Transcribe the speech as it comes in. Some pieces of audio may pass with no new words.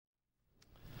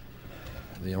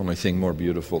The only thing more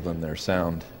beautiful than their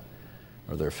sound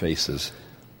are their faces.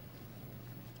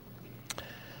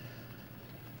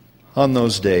 On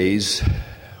those days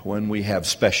when we have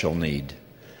special need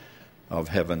of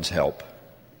heaven's help,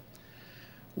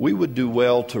 we would do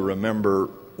well to remember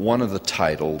one of the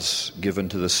titles given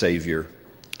to the Savior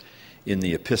in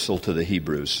the Epistle to the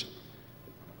Hebrews.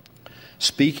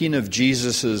 Speaking of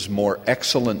Jesus' more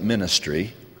excellent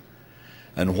ministry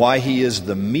and why he is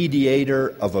the mediator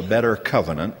of a better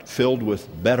covenant filled with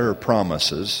better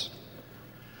promises,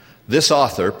 this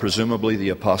author, presumably the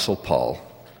Apostle Paul,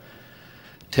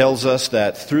 tells us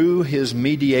that through his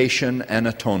mediation and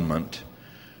atonement,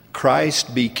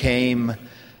 Christ became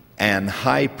an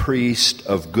high priest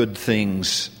of good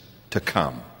things to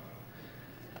come.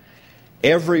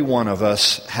 Every one of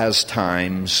us has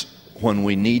times when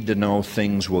we need to know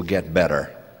things will get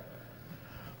better.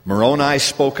 Moroni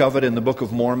spoke of it in the Book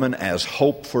of Mormon as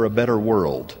hope for a better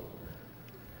world.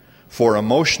 For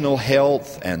emotional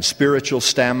health and spiritual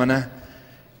stamina,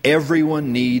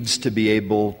 everyone needs to be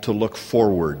able to look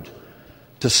forward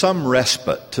to some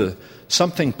respite, to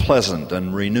something pleasant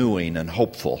and renewing and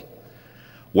hopeful,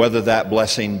 whether that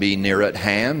blessing be near at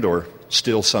hand or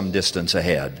still some distance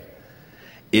ahead.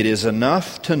 It is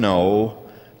enough to know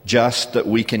just that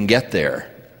we can get there,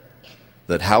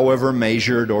 that however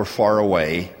measured or far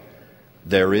away,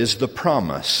 there is the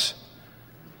promise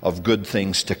of good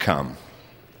things to come.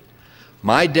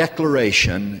 My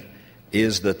declaration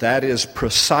is that is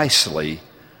precisely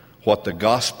what the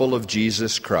gospel of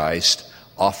Jesus Christ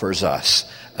offers us,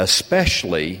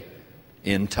 especially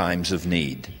in times of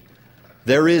need.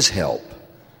 There is help.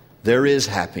 There is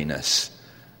happiness.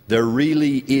 There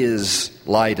really is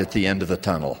light at the end of the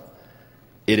tunnel.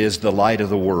 It is the light of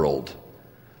the world,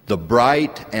 the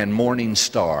bright and morning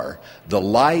star, the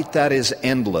light that is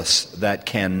endless, that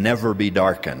can never be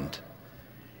darkened.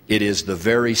 It is the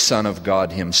very Son of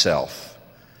God himself.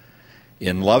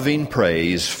 In loving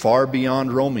praise, far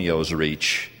beyond Romeo's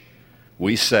reach,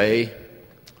 we say,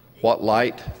 what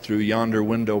light through yonder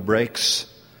window breaks?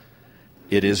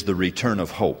 It is the return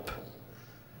of hope,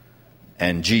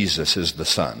 and Jesus is the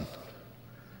sun.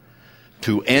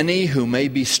 To any who may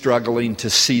be struggling to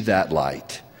see that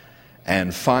light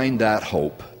and find that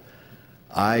hope,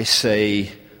 I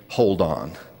say, hold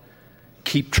on.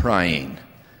 Keep trying.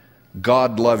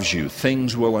 God loves you.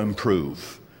 Things will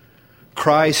improve.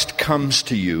 Christ comes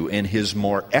to you in his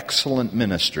more excellent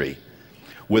ministry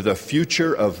with a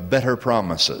future of better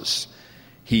promises.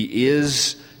 He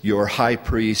is your high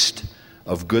priest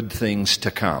of good things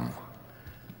to come.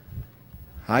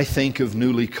 I think of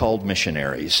newly called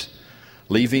missionaries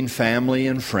leaving family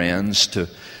and friends to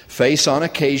face on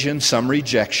occasion some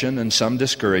rejection and some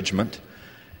discouragement,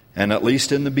 and at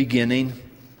least in the beginning,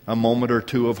 a moment or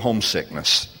two of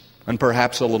homesickness and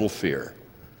perhaps a little fear.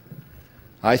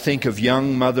 I think of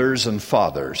young mothers and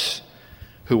fathers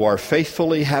who are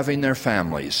faithfully having their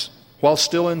families while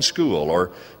still in school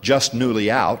or just newly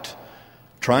out,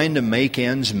 trying to make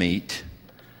ends meet,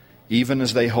 even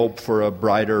as they hope for a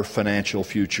brighter financial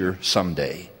future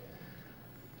someday.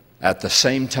 At the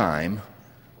same time,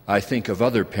 I think of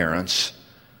other parents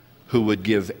who would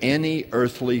give any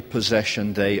earthly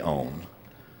possession they own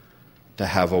to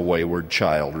have a wayward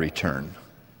child return.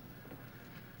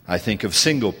 I think of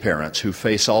single parents who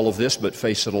face all of this but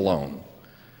face it alone,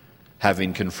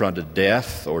 having confronted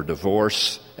death or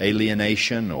divorce,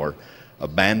 alienation or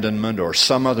abandonment or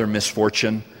some other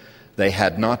misfortune they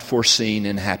had not foreseen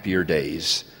in happier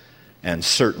days and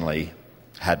certainly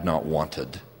had not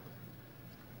wanted.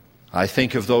 I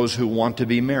think of those who want to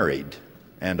be married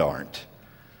and aren't,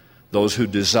 those who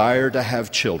desire to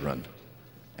have children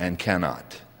and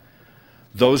cannot,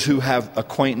 those who have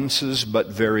acquaintances but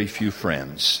very few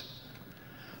friends,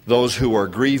 those who are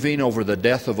grieving over the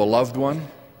death of a loved one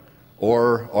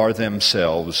or are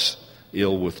themselves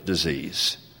ill with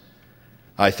disease.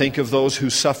 I think of those who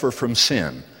suffer from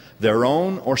sin, their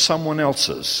own or someone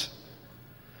else's,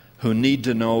 who need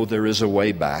to know there is a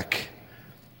way back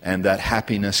and that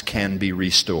happiness can be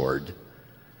restored.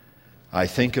 I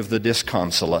think of the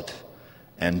disconsolate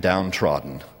and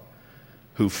downtrodden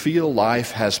who feel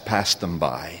life has passed them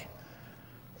by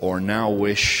or now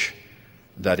wish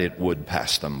that it would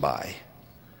pass them by.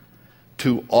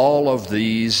 To all of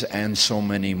these and so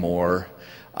many more,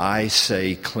 I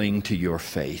say, cling to your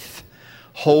faith.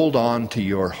 Hold on to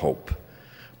your hope.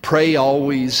 Pray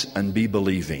always and be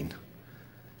believing.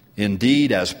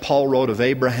 Indeed, as Paul wrote of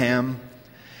Abraham,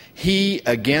 he,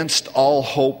 against all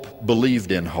hope,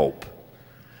 believed in hope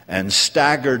and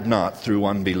staggered not through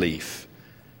unbelief.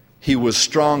 He was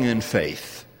strong in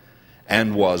faith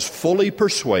and was fully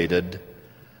persuaded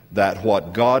that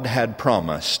what God had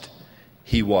promised,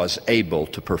 He was able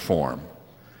to perform.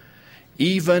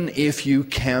 Even if you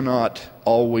cannot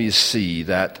always see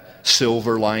that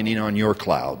silver lining on your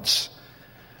clouds,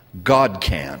 God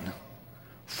can,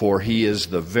 for He is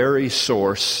the very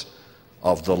source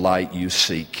of the light you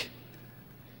seek.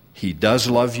 He does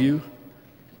love you.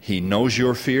 He knows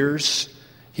your fears.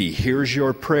 He hears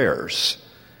your prayers.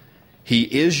 He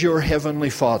is your heavenly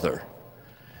Father,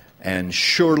 and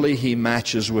surely He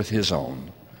matches with His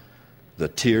own the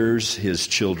tears His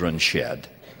children shed.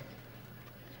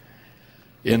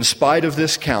 In spite of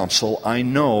this counsel, I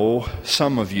know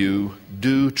some of you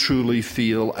do truly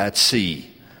feel at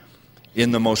sea,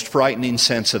 in the most frightening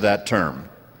sense of that term.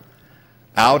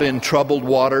 Out in troubled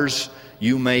waters,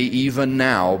 you may even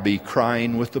now be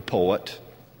crying with the poet,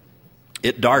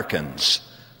 "It darkens,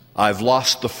 I've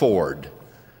lost the ford.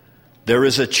 There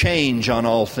is a change on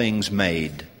all things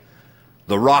made.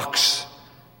 The rocks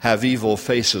have evil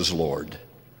faces, Lord,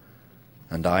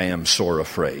 and I am sore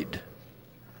afraid."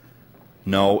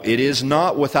 No, it is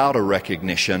not without a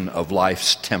recognition of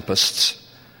life's tempests,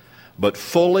 but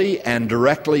fully and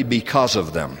directly because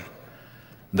of them,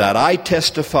 that I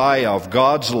testify of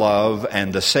God's love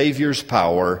and the Savior's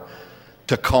power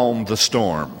to calm the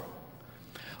storm.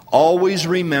 Always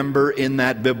remember in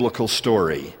that biblical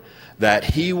story that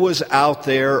He was out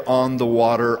there on the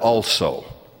water also,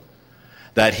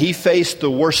 that He faced the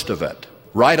worst of it,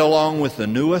 right along with the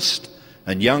newest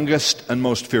and youngest and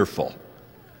most fearful.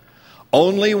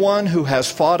 Only one who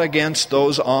has fought against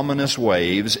those ominous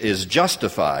waves is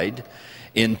justified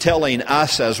in telling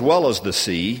us as well as the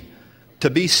sea to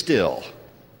be still.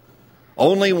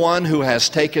 Only one who has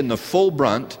taken the full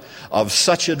brunt of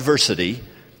such adversity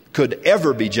could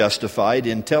ever be justified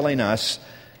in telling us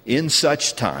in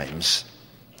such times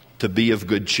to be of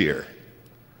good cheer.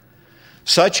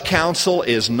 Such counsel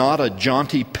is not a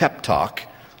jaunty pep talk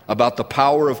about the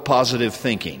power of positive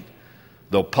thinking,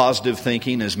 though positive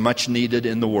thinking is much needed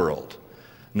in the world.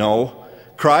 No,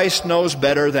 Christ knows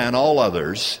better than all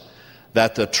others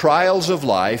that the trials of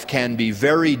life can be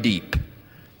very deep,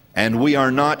 and we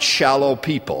are not shallow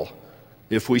people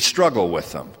if we struggle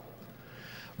with them.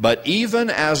 But even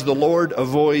as the Lord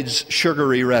avoids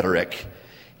sugary rhetoric,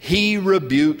 He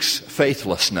rebukes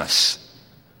faithlessness,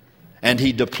 and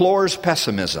He deplores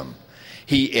pessimism.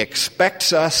 He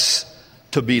expects us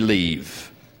to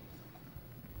believe.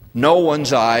 No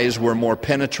one's eyes were more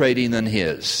penetrating than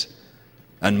His,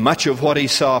 and much of what He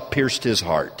saw pierced His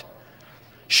heart.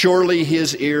 Surely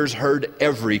His ears heard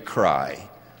every cry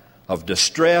of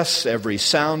distress, every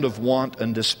sound of want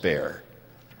and despair.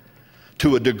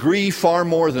 To a degree far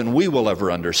more than we will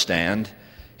ever understand,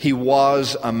 He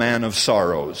was a man of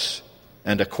sorrows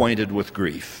and acquainted with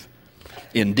grief.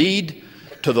 Indeed,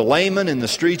 to the layman in the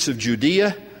streets of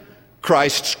Judea,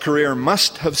 Christ's career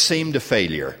must have seemed a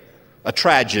failure, a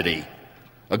tragedy,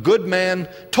 a good man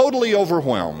totally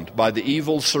overwhelmed by the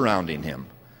evils surrounding him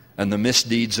and the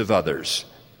misdeeds of others.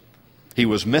 He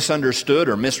was misunderstood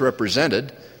or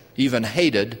misrepresented, even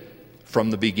hated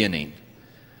from the beginning.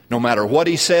 No matter what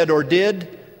he said or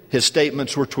did, his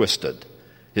statements were twisted,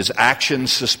 his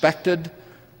actions suspected,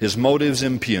 his motives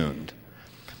impugned.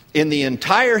 In the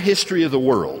entire history of the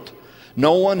world,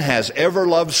 no one has ever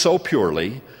loved so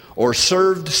purely or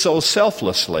served so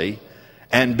selflessly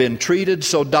and been treated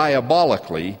so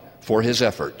diabolically for his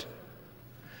effort.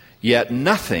 Yet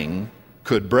nothing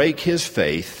could break his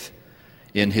faith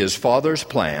in his Father's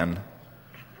plan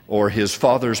or his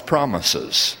Father's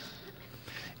promises.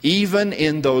 Even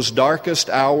in those darkest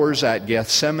hours at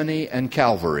Gethsemane and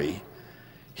Calvary,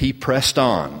 he pressed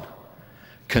on,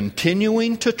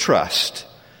 continuing to trust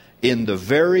in the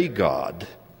very God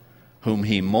whom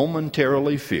he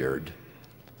momentarily feared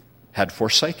had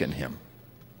forsaken him.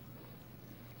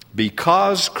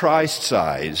 Because Christ's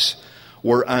eyes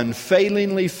were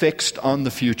unfailingly fixed on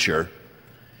the future,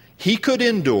 he could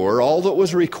endure all that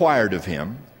was required of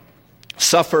him,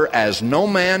 suffer as no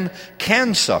man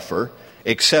can suffer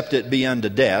except it be unto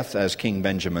death, as King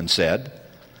Benjamin said,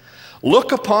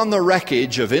 look upon the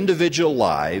wreckage of individual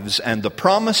lives and the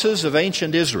promises of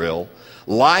ancient Israel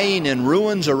lying in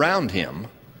ruins around him,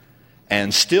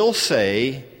 and still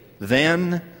say,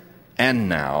 then and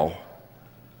now,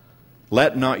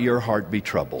 let not your heart be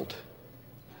troubled,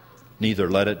 neither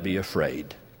let it be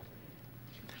afraid.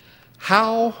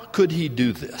 How could he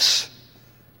do this?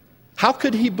 How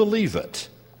could he believe it?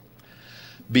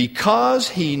 Because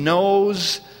he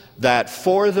knows that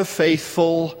for the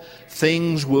faithful,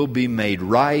 things will be made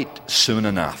right soon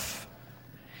enough.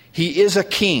 He is a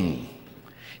king.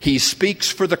 He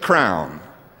speaks for the crown.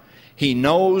 He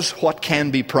knows what can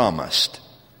be promised.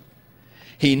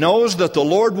 He knows that the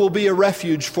Lord will be a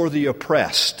refuge for the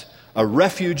oppressed, a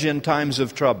refuge in times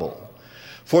of trouble.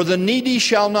 For the needy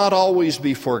shall not always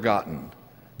be forgotten.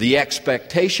 The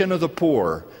expectation of the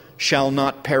poor shall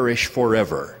not perish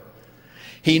forever.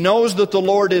 He knows that the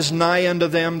Lord is nigh unto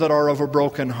them that are of a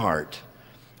broken heart,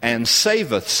 and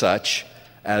saveth such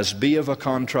as be of a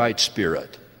contrite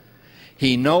spirit.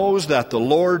 He knows that the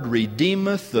Lord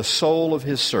redeemeth the soul of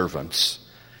his servants,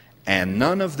 and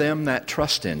none of them that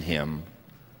trust in him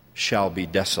shall be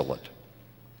desolate.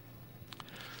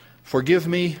 Forgive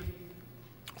me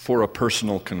for a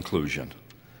personal conclusion,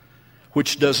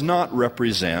 which does not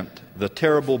represent the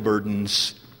terrible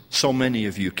burdens so many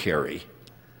of you carry,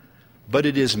 but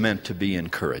it is meant to be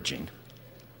encouraging.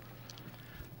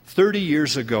 30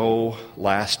 years ago,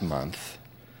 last month,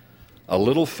 a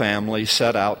little family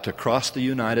set out to cross the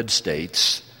United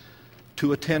States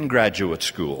to attend graduate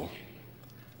school.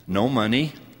 No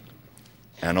money,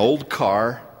 an old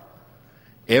car,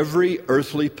 every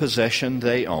earthly possession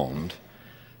they owned,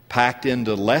 packed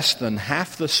into less than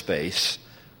half the space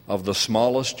of the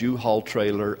smallest U-Haul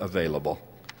trailer available.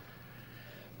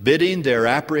 Bidding their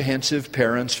apprehensive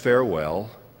parents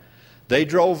farewell, they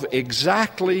drove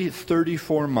exactly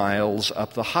 34 miles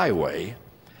up the highway,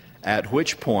 at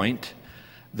which point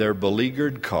their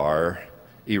beleaguered car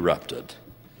erupted.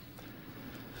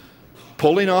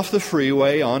 Pulling off the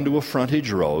freeway onto a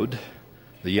frontage road,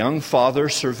 the young father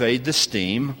surveyed the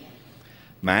steam,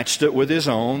 matched it with his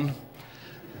own,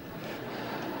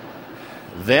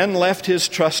 then left his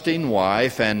trusting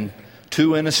wife and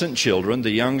 2 innocent children, the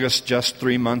youngest just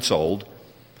 3 months old,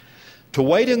 to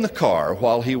wait in the car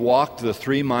while he walked the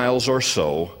 3 miles or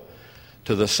so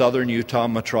to the southern Utah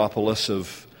metropolis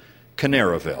of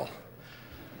Canaraville.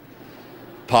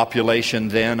 Population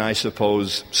then, I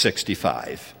suppose,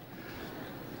 65.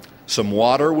 Some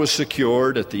water was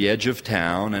secured at the edge of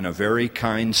town, and a very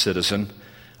kind citizen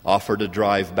offered a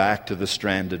drive back to the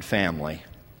stranded family.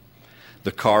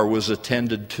 The car was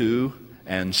attended to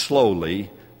and slowly,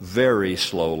 very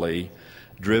slowly,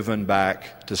 driven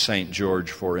back to St.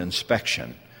 George for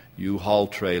inspection, U-Haul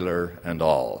trailer and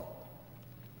all.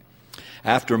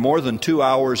 After more than 2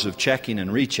 hours of checking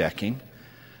and rechecking,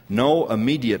 no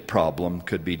immediate problem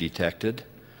could be detected,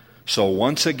 so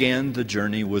once again the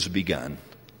journey was begun.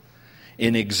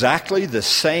 In exactly the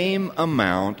same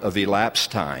amount of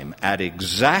elapsed time, at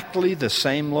exactly the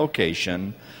same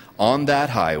location on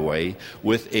that highway,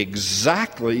 with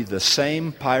exactly the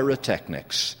same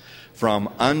pyrotechnics,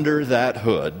 from under that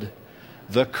hood,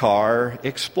 the car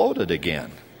exploded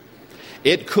again.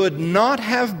 It could not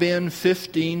have been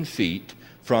 15 feet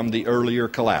from the earlier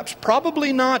collapse,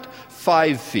 probably not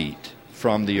 5 feet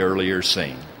from the earlier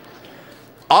scene.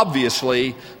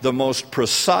 Obviously, the most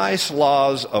precise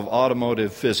laws of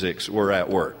automotive physics were at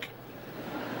work.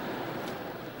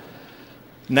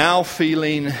 Now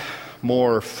feeling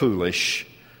more foolish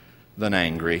than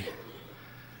angry,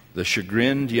 the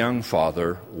chagrined young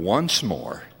father once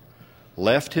more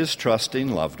left his trusting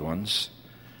loved ones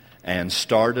and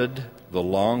started the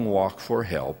long walk for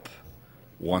help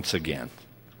once again.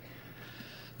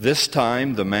 This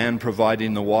time, the man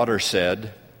providing the water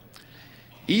said,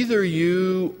 "Either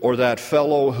you or that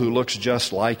fellow who looks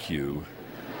just like you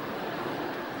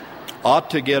ought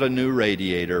to get a new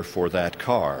radiator for that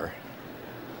car."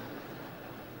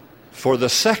 For the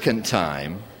second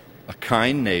time, a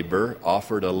kind neighbor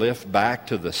offered a lift back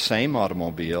to the same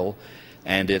automobile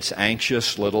and its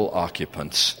anxious little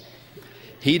occupants.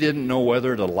 He didn't know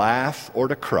whether to laugh or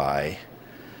to cry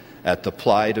at the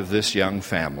plight of this young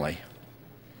family.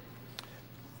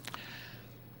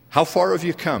 "How far have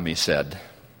you come?" he said.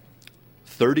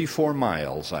 34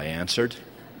 miles, I answered.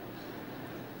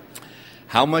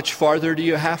 "How much farther do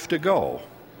you have to go?"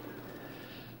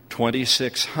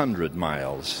 2,600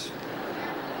 miles,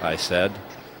 I said.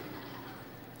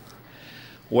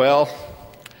 "Well,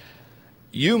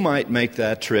 you might make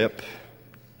that trip,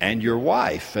 and your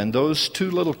wife and those 2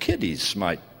 little kiddies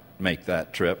might make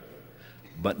that trip,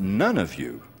 but none of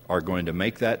you are going to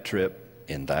make that trip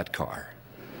in that car."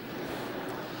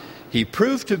 He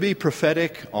proved to be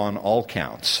prophetic on all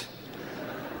counts.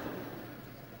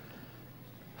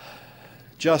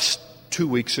 Just 2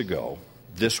 weeks ago,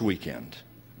 this weekend,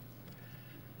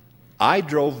 I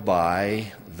drove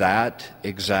by that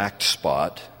exact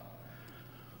spot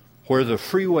where the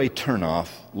freeway turnoff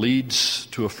leads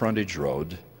to a frontage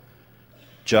road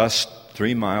just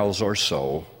 3 miles or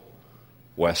so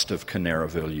west of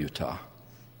Canaraville, Utah.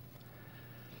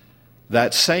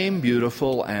 That same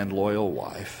beautiful and loyal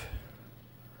wife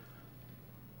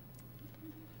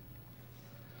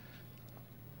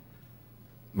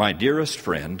my dearest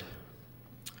friend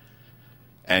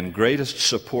and greatest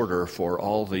supporter for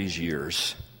all these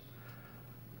years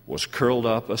was curled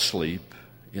up asleep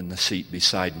in the seat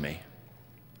beside me.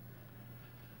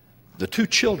 The two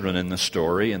children in the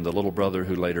story and the little brother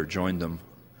who later joined them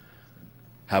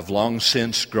have long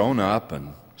since grown up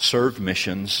and served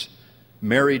missions,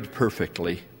 married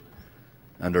perfectly,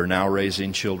 and are now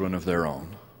raising children of their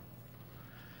own.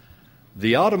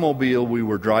 The automobile we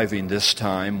were driving this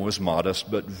time was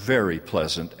modest but very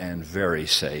pleasant and very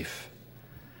safe.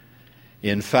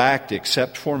 In fact,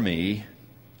 except for me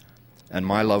and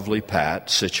my lovely Pat,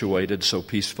 situated so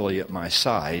peacefully at my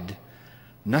side,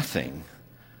 nothing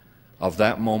of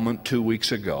that moment 2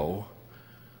 weeks ago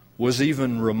was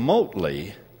even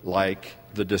remotely like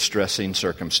the distressing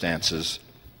circumstances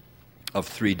of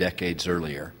 3 decades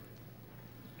earlier.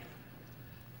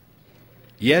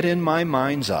 Yet in my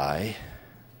mind's eye,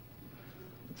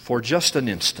 for just an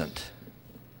instant,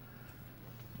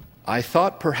 I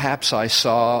thought perhaps I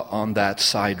saw on that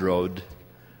side road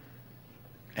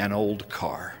an old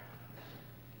car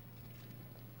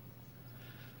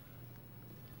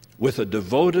with a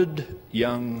devoted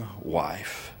young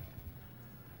wife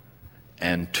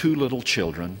and 2 little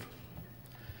children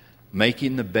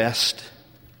making the best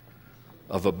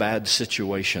of a bad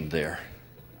situation there.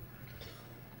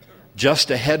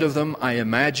 Just ahead of them, I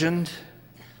imagined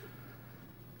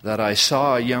that I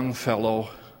saw a young fellow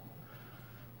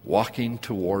walking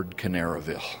toward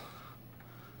Canaryville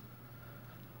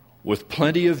with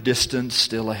plenty of distance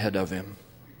still ahead of him.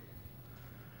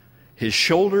 His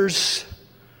shoulders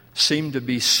seemed to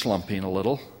be slumping a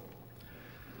little,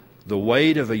 the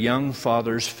weight of a young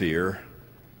father's fear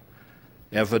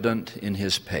evident in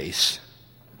his pace.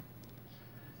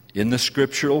 In the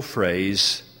scriptural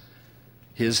phrase,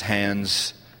 his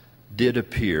hands did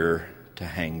appear to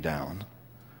hang down.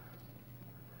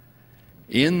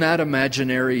 In that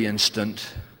imaginary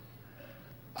instant,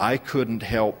 I couldn't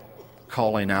help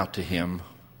calling out to him,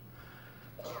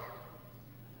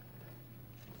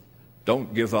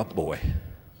 "Don't give up, boy.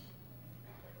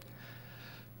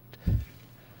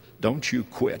 Don't you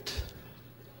quit.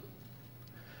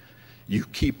 You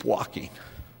keep walking.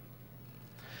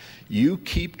 You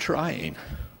keep trying.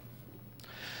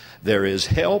 There is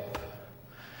help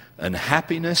and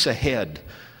happiness ahead.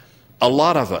 A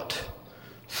lot of it.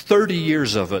 30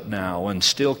 years of it now and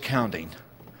still counting.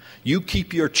 You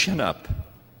keep your chin up.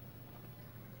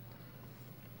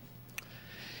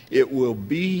 It will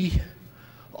be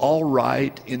all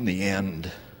right in the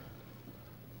end.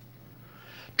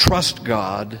 Trust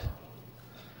God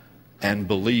and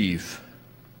believe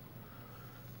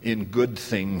in good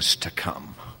things to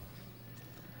come."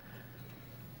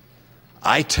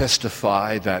 I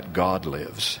testify that God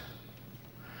lives,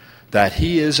 that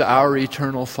He is our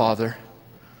eternal Father,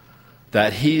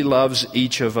 that He loves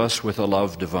each of us with a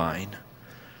love divine.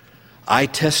 I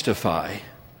testify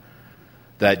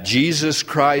that Jesus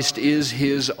Christ is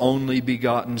His only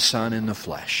begotten Son in the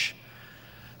flesh,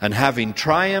 and having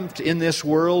triumphed in this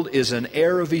world is an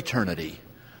heir of eternity,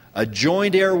 a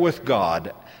joint heir with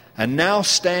God, and now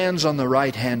stands on the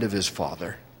right hand of His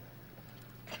Father.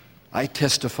 I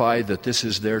testify that this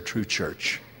is their true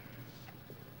church,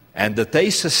 and that they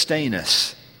sustain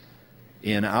us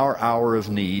in our hour of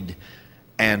need,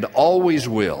 and always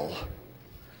will,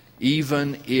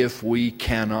 even if we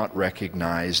cannot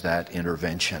recognize that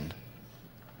intervention.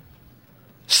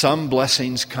 Some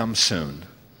blessings come soon,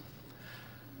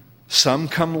 some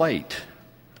come late,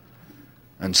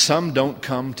 and some don't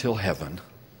come till heaven.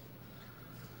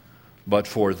 But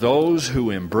for those who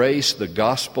embrace the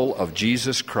gospel of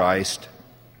Jesus Christ,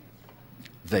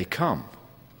 they come.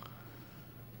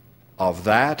 Of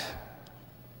that,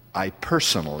 I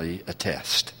personally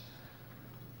attest.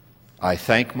 I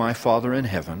thank my Father in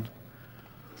heaven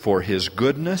for His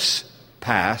goodness,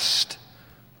 past,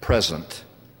 present,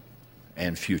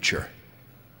 and future.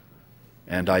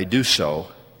 And I do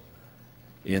so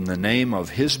in the name of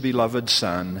His beloved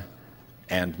Son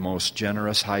and most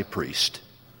generous High Priest,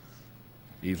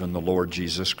 even the Lord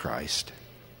Jesus Christ.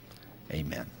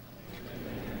 Amen.